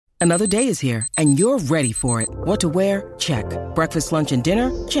Another day is here, and you're ready for it. What to wear? Check. Breakfast, lunch, and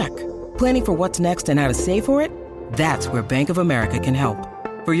dinner? Check. Planning for what's next and how to save for it? That's where Bank of America can help.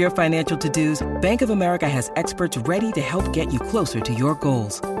 For your financial to-dos, Bank of America has experts ready to help get you closer to your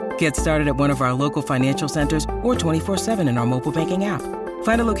goals. Get started at one of our local financial centers or 24/7 in our mobile banking app.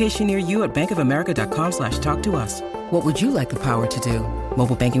 Find a location near you at bankofamerica.com/talktous. What would you like the power to do?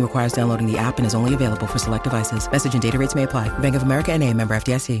 Mobile banking requires downloading the app and is only available for select devices. Message and data rates may apply. Bank of America N.A., member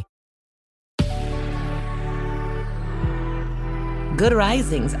FDIC. Good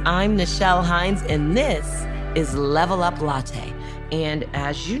risings. I'm Nichelle Hines, and this is Level Up Latte. And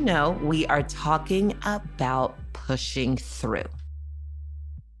as you know, we are talking about pushing through.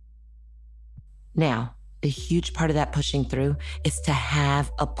 Now, a huge part of that pushing through is to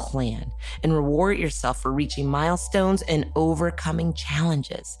have a plan and reward yourself for reaching milestones and overcoming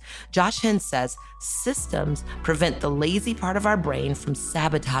challenges. Josh Hinn says systems prevent the lazy part of our brain from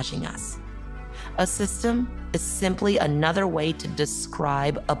sabotaging us. A system is simply another way to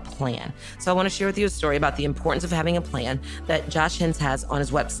describe a plan. So I want to share with you a story about the importance of having a plan that Josh Hinn has on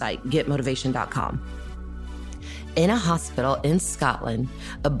his website, getmotivation.com. In a hospital in Scotland,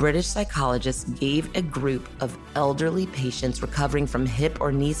 a British psychologist gave a group of elderly patients recovering from hip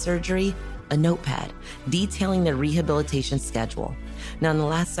or knee surgery a notepad detailing their rehabilitation schedule. Now, in the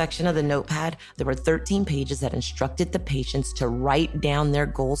last section of the notepad, there were 13 pages that instructed the patients to write down their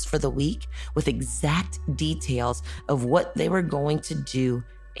goals for the week with exact details of what they were going to do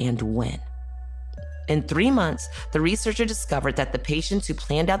and when. In 3 months, the researcher discovered that the patients who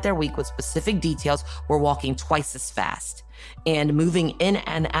planned out their week with specific details were walking twice as fast and moving in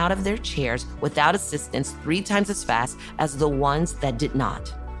and out of their chairs without assistance 3 times as fast as the ones that did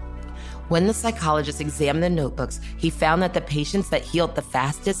not. When the psychologist examined the notebooks, he found that the patients that healed the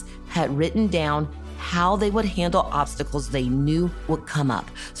fastest had written down how they would handle obstacles they knew would come up.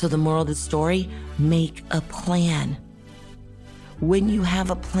 So the moral of the story, make a plan. When you have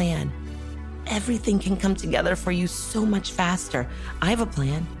a plan, everything can come together for you so much faster. I have a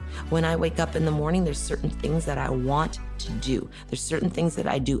plan. When I wake up in the morning, there's certain things that I want to do. There's certain things that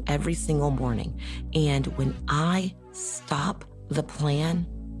I do every single morning. And when I stop the plan,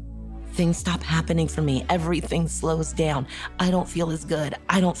 things stop happening for me. Everything slows down. I don't feel as good.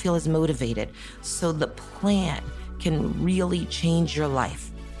 I don't feel as motivated. So the plan can really change your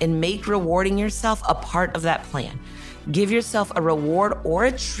life, and make rewarding yourself a part of that plan. Give yourself a reward or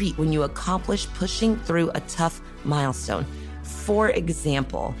a treat when you accomplish pushing through a tough milestone. For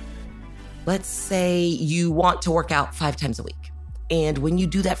example, let's say you want to work out 5 times a week. And when you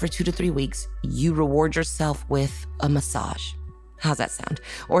do that for 2 to 3 weeks, you reward yourself with a massage. How's that sound?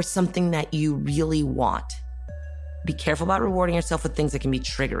 Or something that you really want. Be careful about rewarding yourself with things that can be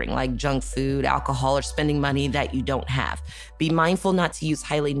triggering, like junk food, alcohol, or spending money that you don't have. Be mindful not to use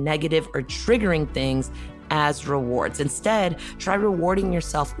highly negative or triggering things as rewards. Instead, try rewarding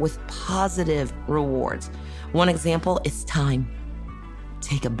yourself with positive rewards. One example is time.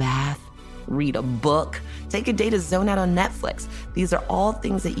 Take a bath, read a book, take a day to zone out on Netflix. These are all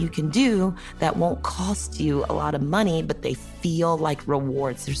things that you can do that won't cost you a lot of money, but they feel like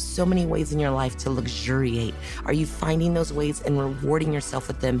rewards. There's so many ways in your life to luxuriate. Are you finding those ways and rewarding yourself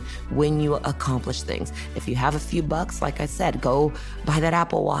with them when you accomplish things? If you have a few bucks, like I said, go buy that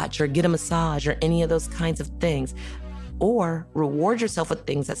Apple Watch or get a massage or any of those kinds of things. Or reward yourself with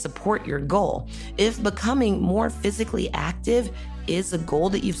things that support your goal. If becoming more physically active is a goal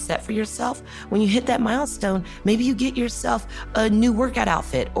that you've set for yourself, when you hit that milestone, maybe you get yourself a new workout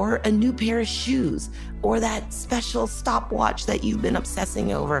outfit or a new pair of shoes or that special stopwatch that you've been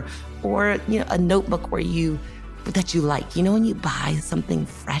obsessing over, or a notebook that you like. When you buy something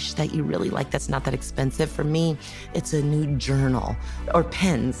fresh that you really like that's not that expensive. For me, it's a new journal or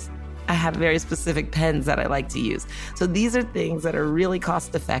pens. I have very specific pens that I like to use. So these are things that are really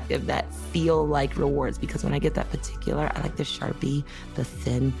cost effective that feel like rewards, because when I get that particular, I like the Sharpie, the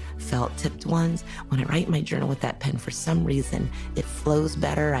thin felt tipped ones. When I write my journal with that pen, for some reason, it flows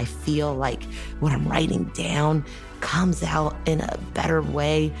better. I feel like what I'm writing down comes out in a better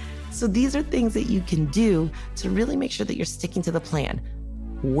way. So these are things that you can do to really make sure that you're sticking to the plan.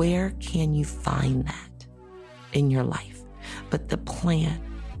 Where can you find that in your life? But the plan.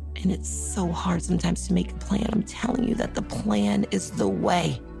 And it's so hard sometimes to make a plan. I'm telling you that the plan is the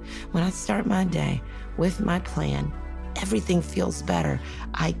way. When I start my day with my plan, everything feels better.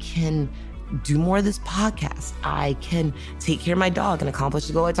 I can do more of this podcast. I can take care of my dog and accomplish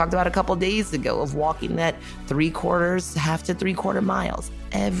the goal I talked about a couple days ago of walking that 3/4, half to 3/4 miles.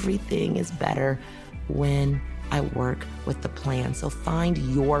 Everything is better when I work with the plan. So find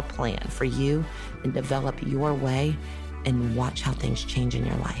your plan for you and develop your way, and watch how things change in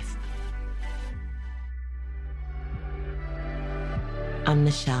your life. I'm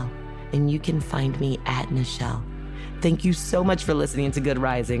Nichelle, and you can find me at Nichelle. Thank you so much for listening to Good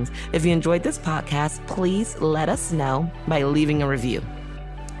Risings. If you enjoyed this podcast, please let us know by leaving a review.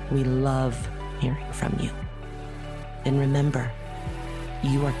 We love hearing from you. And remember,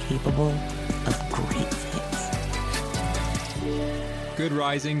 you are capable of great things. Good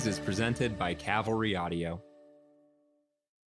Risings is presented by Cavalry Audio.